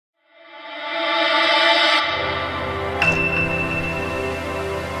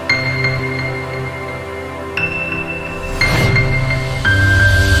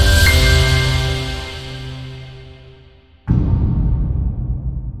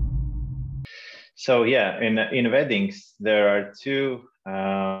So yeah, in weddings, there are two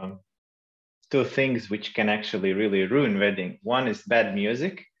things which can actually really ruin wedding. One is bad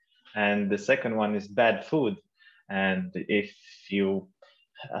music, and the second one is bad food. And if you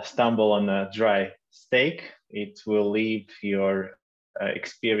stumble on a dry steak, it will leave your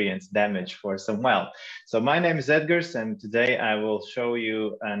experience damaged for some while. So my name is Edgars, and today I will show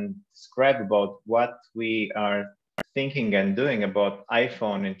you and describe about what we are thinking and doing about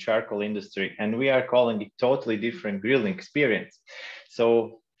iPhone and charcoal industry. And we are calling it totally different grilling experience.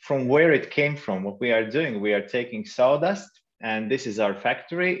 So from where it came from, what we are doing, we are taking sawdust, and this is our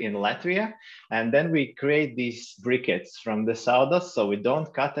factory in Latvia. And then we create these briquettes from the sawdust. So we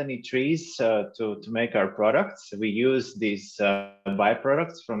don't cut any trees to make our products. We use these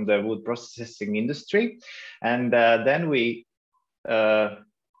byproducts from the wood processing industry. And then we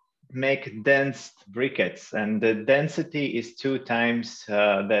make dense briquettes, and the density is 2 times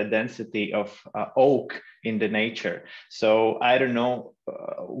the density of oak in the nature. So I don't know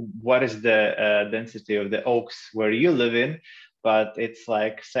what is the density of the oaks where you live in, but it's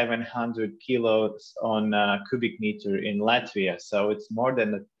like 700 kilos on a cubic meter in Latvia. So it's more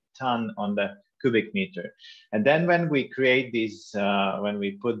than a ton on the cubic meter. And then when we create these, when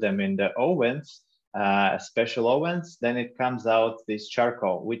we put them in the ovens, special ovens, then it comes out this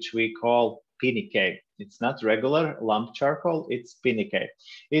charcoal, which we call PNK. It's not regular lump charcoal, it's PNK.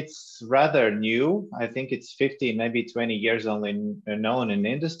 It's rather new. I think it's 50, maybe 20 years only known in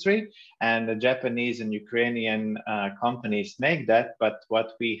industry. And the Japanese and Ukrainian companies make that. But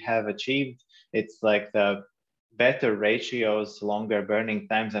what we have achieved, it's like the better ratios, longer burning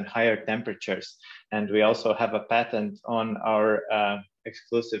times, and higher temperatures. And we also have a patent on our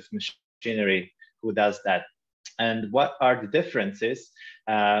exclusive machinery who does that. And what are the differences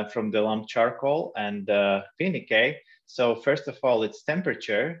from the lump charcoal and PNK? So first of all, it's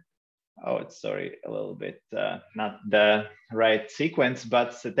temperature. Oh, it's sorry, a little bit not the right sequence,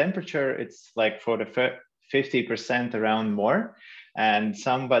 but the temperature, it's like for the 50% around more. And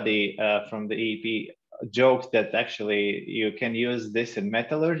somebody from the EEP joked that actually you can use this in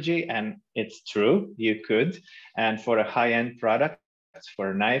metallurgy, and it's true, you could. And for a high-end product,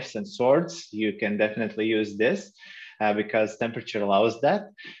 for knives and swords, you can definitely use this because temperature allows that.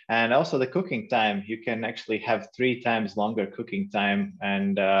 And also the cooking time, you can actually have 3 times longer cooking time,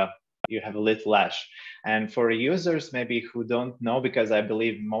 and you have a little ash. And for users maybe who don't know, because I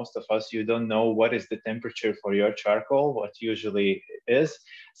believe most of us, you don't know what is the temperature for your charcoal, what usually is.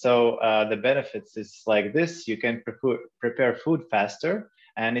 So the benefits is like this: you can prepare food faster,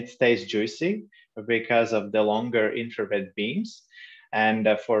 and it stays juicy because of the longer infrared beams. And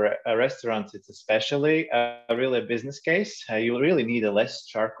for restaurants, it's especially really a business case. You really need a less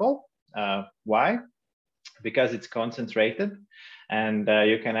charcoal. Why? Because it's concentrated, and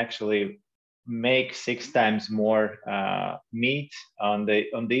you can actually make 6 times more meat on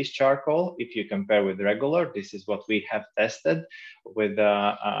these charcoal if you compare with regular. This is what we have tested with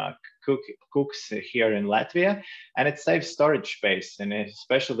cooks here in Latvia, and it saves storage space, and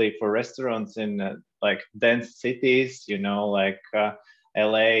especially for restaurants in like dense cities, you know, like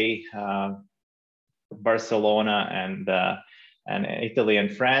LA, Barcelona, and Italy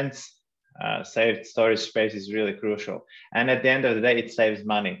and France. Saved storage space is really crucial. And at the end of the day, it saves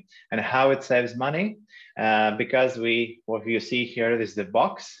money. And how it saves money? Because what you see here is the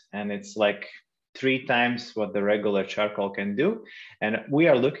box, and it's like 3 times what the regular charcoal can do. And we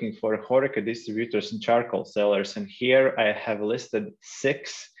are looking for HoReCa distributors and charcoal sellers. And here I have listed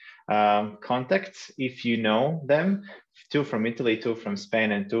 6 contacts. If you know them, 2 from Italy, 2 from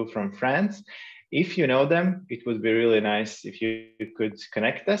Spain, and 2 from France. If you know them, it would be really nice if you could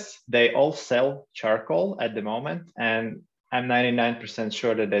connect us. They all sell charcoal at the moment, and I'm 99%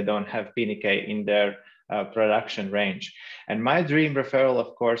 sure that they don't have PNK in their production range. And my dream referral,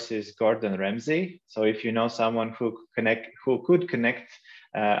 of course, is Gordon Ramsay. So if you know someone who could connect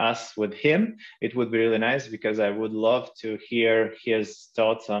us with him, it would be really nice, because I would love to hear his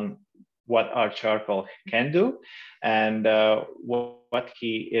thoughts on what our charcoal can do, and what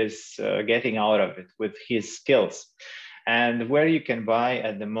he is getting out of it with his skills. And where you can buy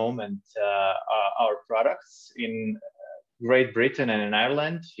at the moment our products in Great Britain and in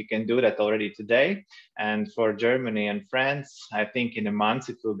Ireland, you can do that already today. And for Germany and France, I think in a month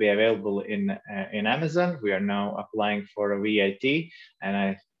it will be available in Amazon. We are now applying for a VAT, and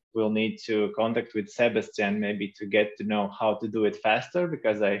I will need to contact with Sebastian maybe to get to know how to do it faster,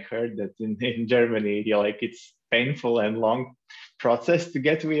 because I heard that in Germany, like, it's painful and long process to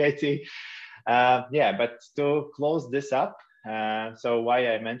get VAT. Yeah, but to close this up, so why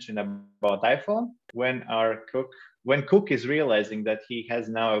I mentioned about iPhone, when cook is realizing that he has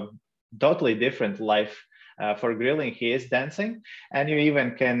now a totally different life for grilling. He is dancing, and you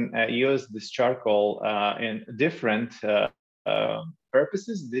even can use this charcoal in different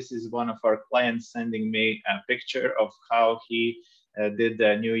purposes. This is one of our clients sending me a picture of how he did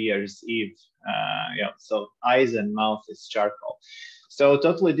the New Year's Eve. So eyes and mouth is charcoal. So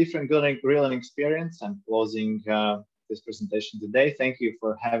totally different grilling experience. I'm closing this presentation today. Thank you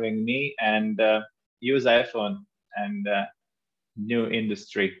for having me, and use iPhone and new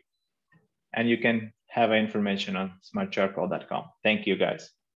industry. And you can have information on smartcharcoal.com. Thank you, guys.